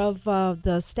number of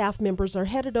the staff members are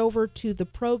headed over to the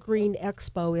Pro Green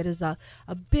Expo. It is a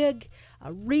big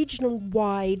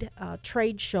region-wide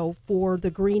trade show for the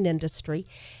green industry.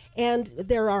 And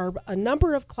there are a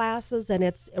number of classes, and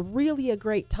it's really a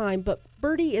great time. But,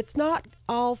 Bertie, it's not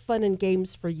all fun and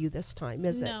games for you this time,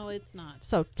 is it? No, it's not.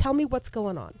 So tell me what's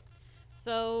going on.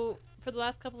 So for the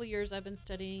last couple of years, I've been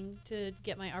studying to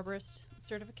get my arborist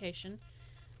certification.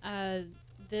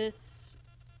 This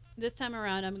time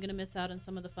around, I'm going to miss out on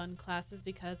some of the fun classes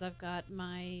because I've got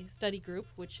my study group,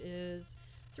 which is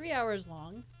 3 hours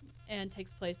long and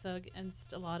takes place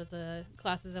against a lot of the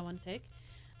classes I want to take.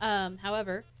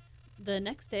 However, the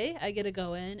next day, I get to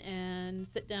go in and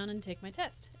sit down and take my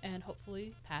test and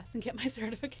hopefully pass and get my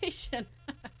certification.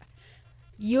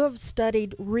 You have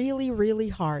studied really, really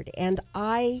hard, and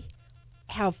I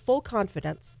have full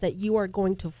confidence that you are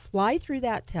going to fly through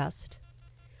that test.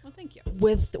 Well, thank you.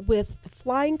 With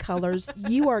flying colors.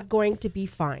 You are going to be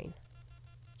fine.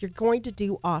 You're going to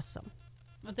do awesome.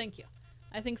 Well, thank you.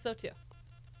 I think so too.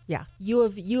 Yeah, you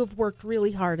have worked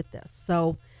really hard at this.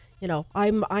 So, you know,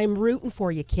 I'm rooting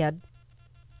for you, kid.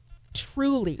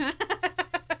 Truly.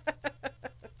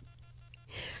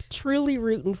 Truly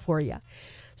rooting for you.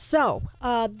 So,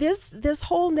 this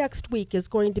whole next week is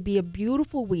going to be a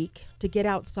beautiful week to get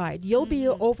outside. You'll be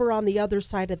over on the other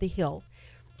side of the hill.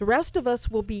 The rest of us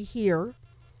will be here,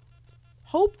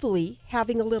 hopefully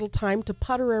having a little time to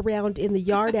putter around in the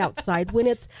yard outside when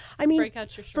it's, I mean, break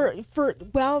out your shorts.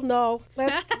 Well, no,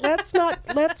 let's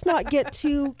not get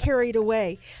too carried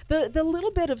away. The little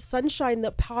bit of sunshine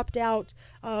that popped out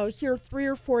here 3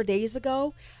 or 4 days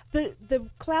ago, the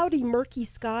cloudy, murky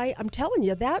sky, I'm telling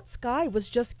you, that sky was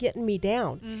just getting me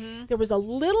down. Mm-hmm. There was a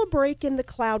little break in the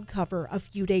cloud cover a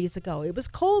few days ago. It was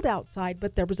cold outside,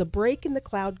 but there was a break in the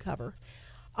cloud cover.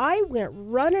 I went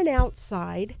running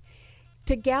outside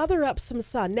to gather up some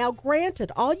sun. Now,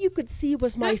 granted, all you could see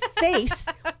was my face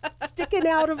sticking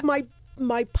out of my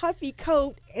puffy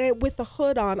coat with the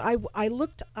hood on. I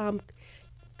looked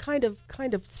kind of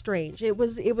strange. It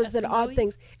was an odd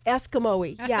thing.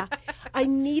 Eskimo-y, yeah. I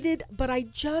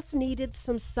just needed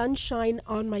some sunshine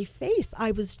on my face.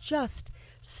 I was just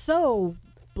so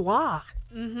blah.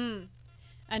 Mm-hmm.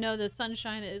 I know the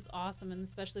sunshine is awesome, and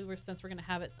especially since we're going to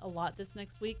have it a lot this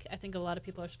next week, I think a lot of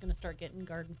people are just going to start getting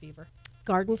garden fever.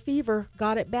 Garden fever,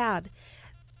 got it bad.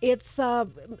 It's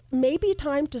maybe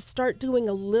time to start doing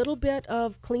a little bit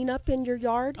of cleanup in your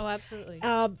yard. Oh, absolutely.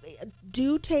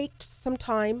 Do take some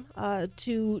time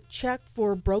to check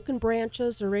for broken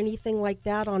branches or anything like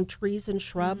that on trees and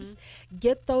shrubs. Mm-hmm.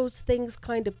 Get those things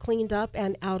kind of cleaned up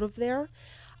and out of there.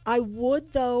 I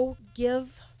would, though,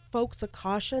 give folks a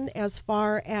caution as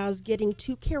far as getting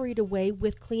too carried away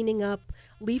with cleaning up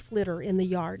leaf litter in the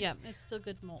yard. Yeah, it's still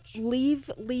good mulch.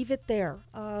 Leave it there.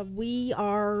 We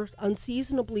are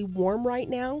unseasonably warm right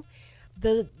now.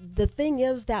 The thing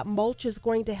is that mulch is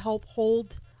going to help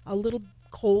hold a little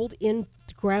cold in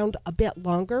the ground a bit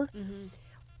longer. Mm-hmm.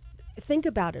 Think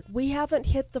about it. We haven't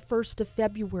hit the 1st of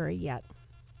February yet.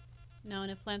 No, and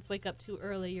if plants wake up too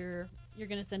early, you're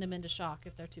going to send them into shock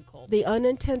if they're too cold. The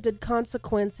unintended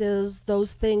consequence is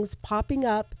those things popping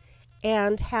up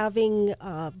and having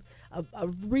a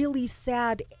really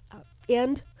sad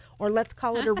end, or let's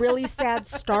call it a really sad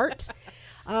start.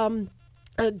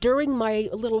 During my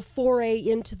little foray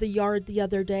into the yard the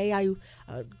other day, I,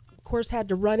 of course, had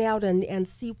to run out and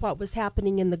see what was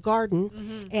happening in the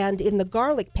garden and in the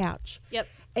garlic patch. Yep.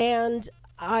 And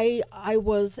I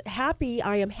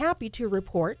am happy to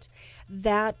report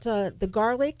that the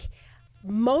garlic,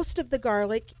 most of the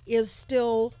garlic is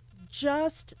still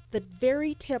just the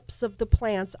very tips of the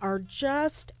plants are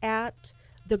just at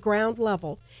the ground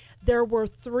level. there were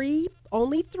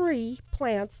only three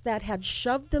plants that had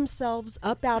shoved themselves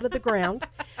up out of the ground.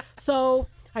 So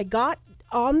I got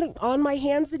on my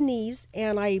hands and knees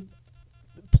and I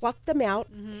plucked them out.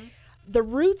 The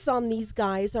roots on these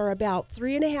guys are about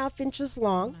 3.5 inches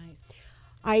long. Nice.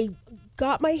 I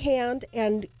got my hand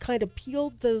and kind of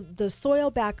peeled the soil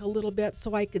back a little bit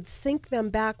so I could sink them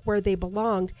back where they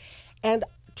belonged. And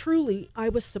truly, I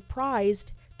was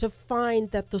surprised to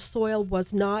find that the soil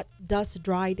was not dust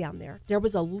dry down there. There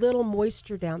was a little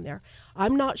moisture down there.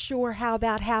 I'm not sure how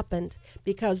that happened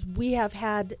because we have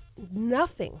had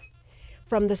nothing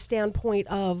from the standpoint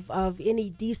of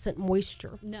any decent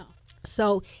moisture. No.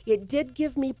 So it did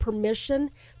give me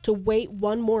permission to wait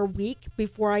one more week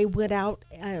before I went out.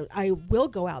 I will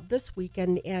go out this week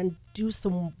and do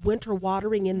some winter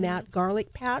watering in that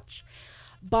garlic patch.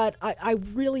 But I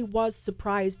really was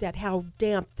surprised at how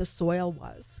damp the soil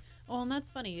was. Well, and that's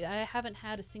funny. I haven't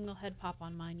had a single head pop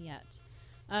on mine yet.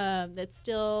 It's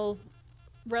still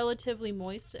relatively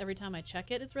moist. Every time I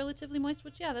check it, it's relatively moist,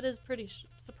 which, yeah, that is pretty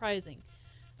surprising.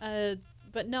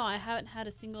 But no, I haven't had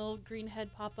a single green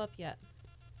head pop up yet.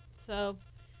 So...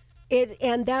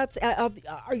 And that's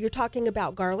are you talking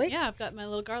about garlic? Yeah, I've got my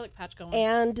little garlic patch going.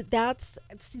 And that's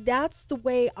the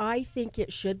way I think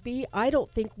it should be. I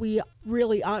don't think we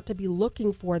really ought to be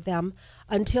looking for them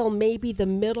until maybe the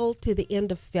middle to the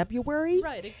end of February.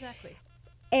 Right, exactly.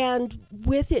 And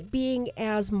with it being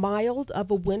as mild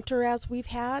of a winter as we've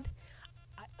had,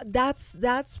 that's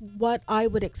what I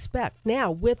would expect. Now,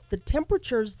 with the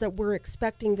temperatures that we're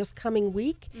expecting this coming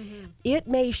week, it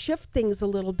may shift things a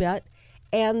little bit.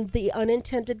 And the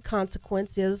unintended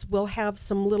consequence is we'll have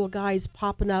some little guys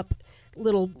popping up,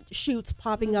 little shoots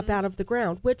popping up out of the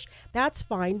ground, which that's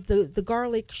fine. The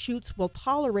garlic shoots will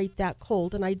tolerate that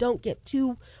cold, and I don't get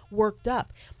too worked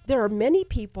up. There are many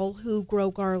people who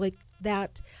grow garlic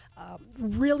that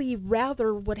really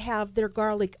rather would have their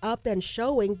garlic up and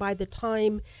showing by the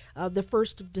time the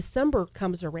 1st of December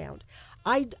comes around.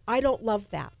 I don't love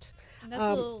that.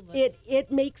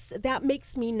 It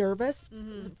makes me nervous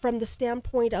from the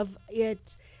standpoint of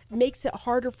it makes it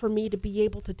harder for me to be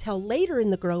able to tell later in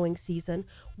the growing season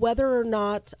whether or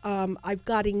not I've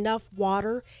got enough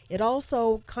water. It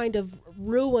also kind of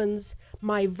ruins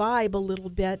my vibe a little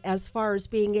bit as far as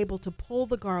being able to pull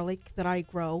the garlic that I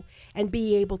grow and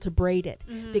be able to braid it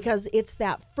because it's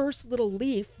that first little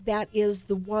leaf that is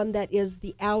the one that is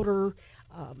the outer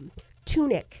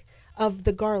tunic of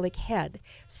the garlic head.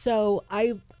 So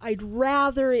I'd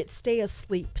rather it stay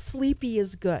asleep. Sleepy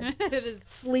is good. It is.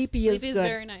 Sleepy is good.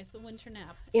 Very nice. A winter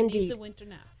nap. Indeed. It needs a winter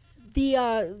nap.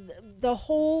 The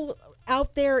whole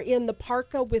out there in the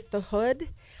parka with the hood,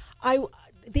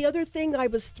 the other thing I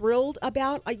was thrilled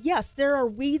about, yes, there are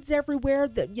weeds everywhere,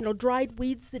 that dried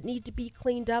weeds that need to be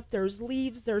cleaned up. There's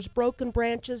leaves, there's broken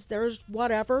branches, there's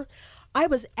whatever. I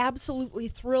was absolutely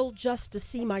thrilled just to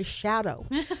see my shadow.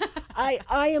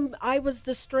 I was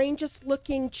the strangest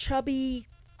looking, chubby,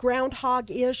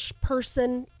 groundhog-ish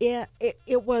person.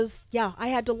 It was, I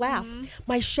had to laugh.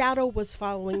 My shadow was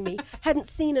following me. Hadn't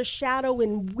seen a shadow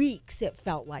in weeks, it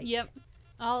felt like. Yep.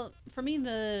 For me,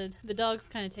 the dogs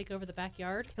kind of take over the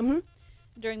backyard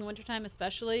during the wintertime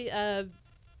especially.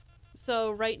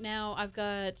 So right now I've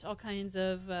got all kinds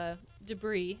of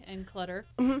debris and clutter.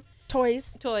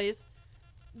 Toys.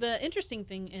 The interesting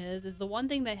thing is the one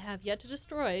thing they have yet to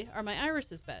destroy are my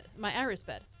iris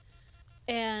bed.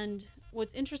 And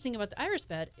what's interesting about the iris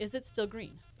bed is it's still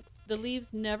green. The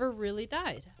leaves never really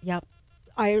died. Yep.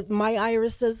 My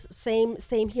irises,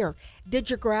 same here. Did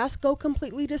your grass go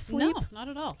completely to sleep? No, not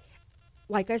at all.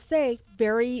 Like I say,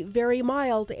 very, very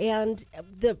mild. And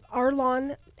our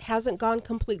lawn hasn't gone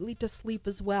completely to sleep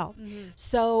as well.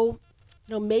 So,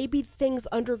 maybe things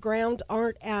underground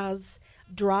aren't as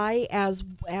dry as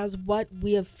what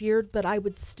we have feared, but I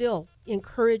would still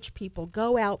encourage people,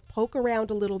 go out, poke around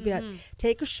a little bit,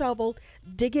 take a shovel,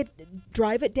 dig it,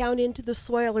 drive it down into the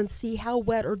soil and see how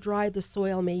wet or dry the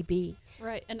soil may be.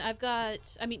 Right. And I've got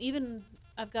 2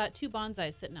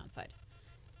 bonsais sitting outside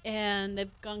and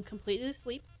they've gone completely to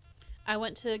sleep. I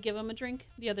went to give them a drink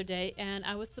the other day and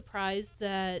I was surprised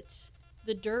that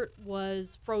the dirt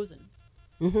was frozen.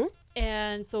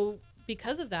 And so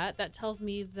because of that tells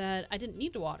me that I didn't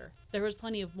need to water. There was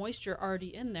plenty of moisture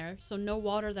already in there, so no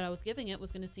water that I was giving it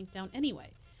was going to sink down anyway.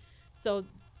 So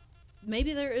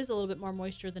maybe there is a little bit more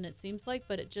moisture than it seems like,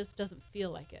 but it just doesn't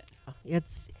feel like it.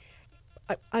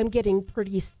 I'm getting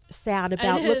pretty sad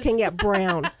about looking at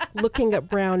brown. Looking at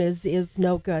brown is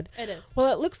no good. It is.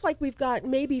 Well, it looks like we've got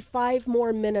maybe 5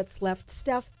 more minutes left.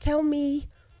 Steph, tell me,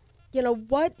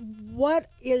 what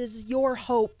is your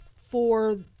hope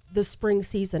for the spring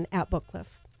season at Book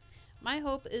Cliff? My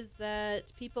hope is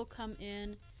that people come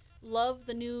in, love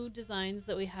the new designs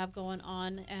that we have going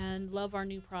on, and love our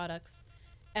new products,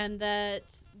 and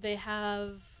that they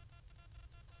have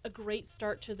a great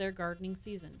start to their gardening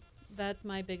season. That's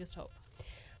my biggest hope.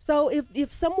 So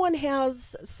if someone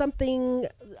has something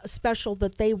special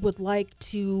that they would like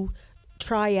to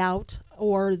try out,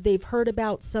 or they've heard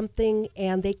about something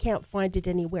and they can't find it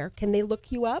anywhere, can they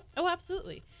look you up? Oh,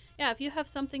 absolutely. Yeah, if you have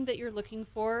something that you're looking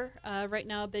for, right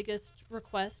now, biggest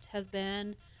request has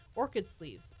been orchid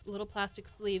sleeves, little plastic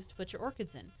sleeves to put your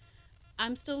orchids in.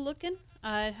 I'm still looking.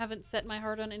 I haven't set my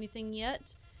heart on anything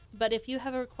yet, but if you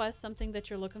have a request, something that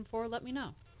you're looking for, let me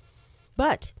know.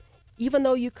 But even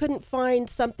though you couldn't find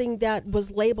something that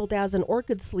was labeled as an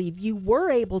orchid sleeve, you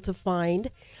were able to find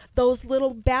those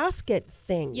little basket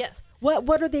things. Yes.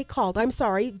 What are they called? I'm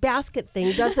sorry, basket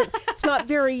thing. It's not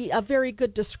a very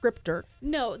good descriptor.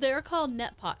 No, they're called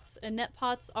net pots. And net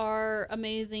pots are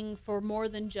amazing for more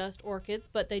than just orchids,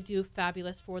 but they do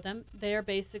fabulous for them. They're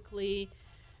basically,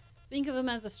 think of them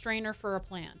as a strainer for a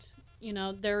plant. You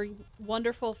know, they're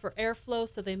wonderful for airflow,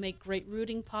 so they make great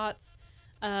rooting pots.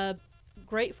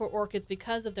 Great for orchids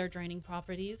because of their draining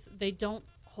properties. They don't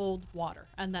hold water,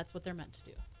 and that's what they're meant to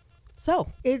do. So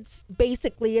it's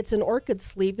an orchid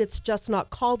sleeve. It's just not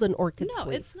called an orchid sleeve.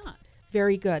 No, it's not.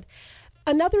 Very good.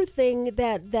 Another thing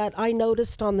that I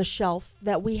noticed on the shelf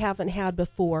that we haven't had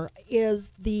before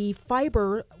is the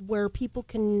fiber where people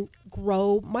can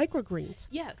grow microgreens.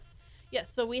 Yes.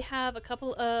 So we have a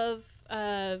couple of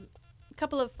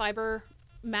fiber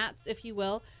mats, if you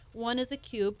will. One is a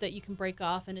cube that you can break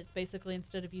off, and it's basically,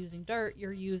 instead of using dirt,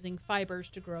 you're using fibers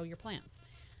to grow your plants.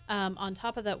 On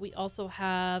top of that, we also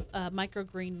have a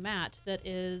microgreen mat that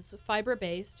is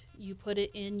fiber-based. You put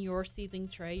it in your seedling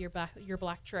tray, your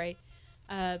black tray,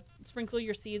 sprinkle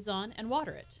your seeds on, and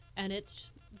water it, and it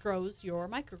grows your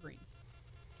microgreens.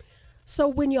 So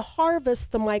when you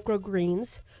harvest the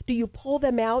microgreens, do you pull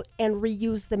them out and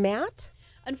reuse the mat?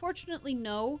 Unfortunately,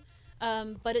 no.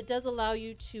 But it does allow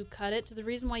you to cut it. The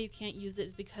reason why you can't use it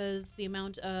is because the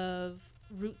amount of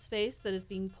root space that is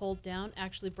being pulled down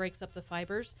actually breaks up the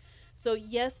fibers. So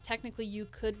yes, technically you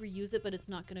could reuse it, but it's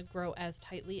not going to grow as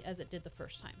tightly as it did the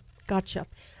first time. Gotcha.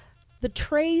 The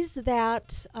trays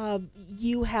that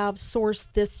you have sourced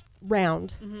this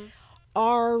round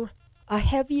are a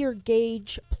heavier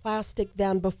gauge plastic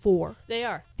than before. They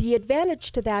are. The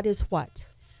advantage to that is what?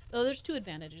 Oh, there's two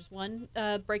advantages. One,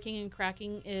 breaking and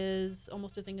cracking is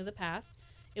almost a thing of the past.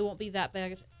 It won't be that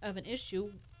bad of an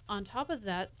issue. On top of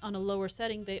that, on a lower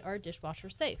setting, they are dishwasher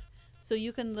safe. So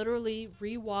you can literally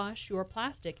rewash your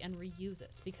plastic and reuse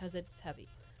it because it's heavy.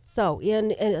 So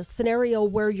in a scenario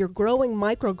where you're growing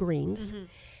microgreens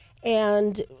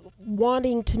and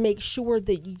wanting to make sure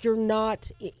that you're not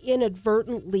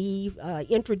inadvertently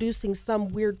introducing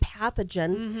some weird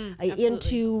pathogen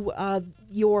into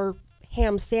your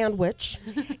ham sandwich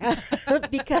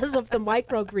because of the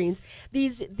microgreens.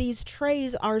 These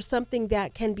trays are something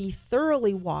that can be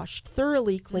thoroughly washed,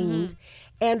 thoroughly cleaned,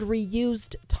 and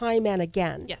reused time and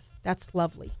again. Yes. That's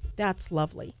lovely. That's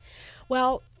lovely.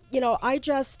 Well, you know,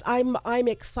 I'm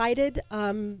excited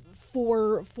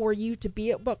for you to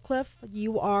be at Bookcliff.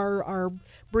 You are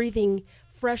breathing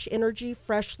fresh energy,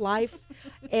 fresh life.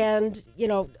 And, you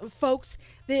know, folks,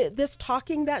 this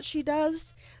talking that she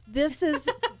does, this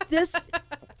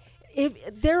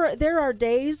if there are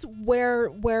days where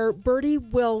Bertie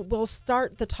will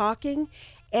start the talking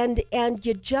and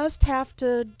you just have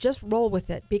to just roll with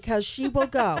it because she will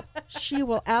go. She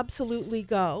will absolutely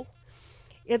go.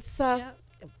 It's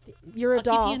you're a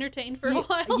doll. I'll keep you entertained for a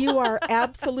while. You are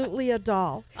absolutely a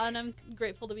doll. And I'm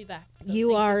grateful to be back. So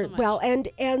You are so much. well,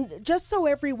 and just so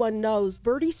everyone knows,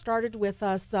 Bertie started with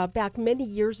us back many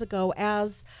years ago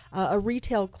as a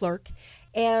retail clerk,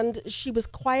 and she was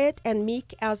quiet and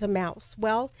meek as a mouse.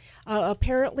 Well,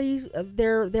 apparently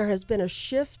there has been a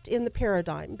shift in the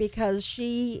paradigm because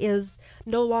she is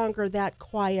no longer that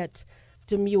quiet,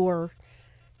 demure.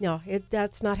 No,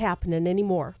 that's not happening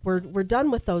anymore. We're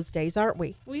done with those days, aren't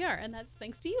we? We are, and that's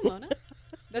thanks to you, Mona.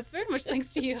 That's very much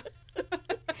thanks to you.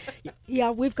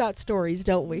 Yeah, we've got stories,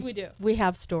 don't we? We do. We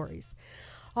have stories.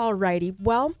 All righty.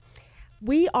 Well,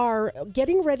 we are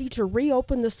getting ready to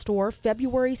reopen the store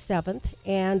February 7th,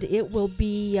 and it will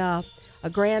be a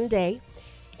grand day.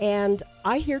 And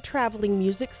I hear traveling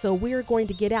music, so we are going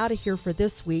to get out of here for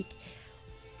this week.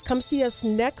 Come see us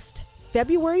next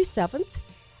February 7th.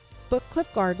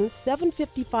 Bookcliff Gardens,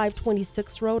 755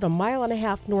 26th Road, a mile and a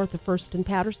half north of First and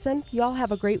Patterson. You all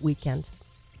have a great weekend.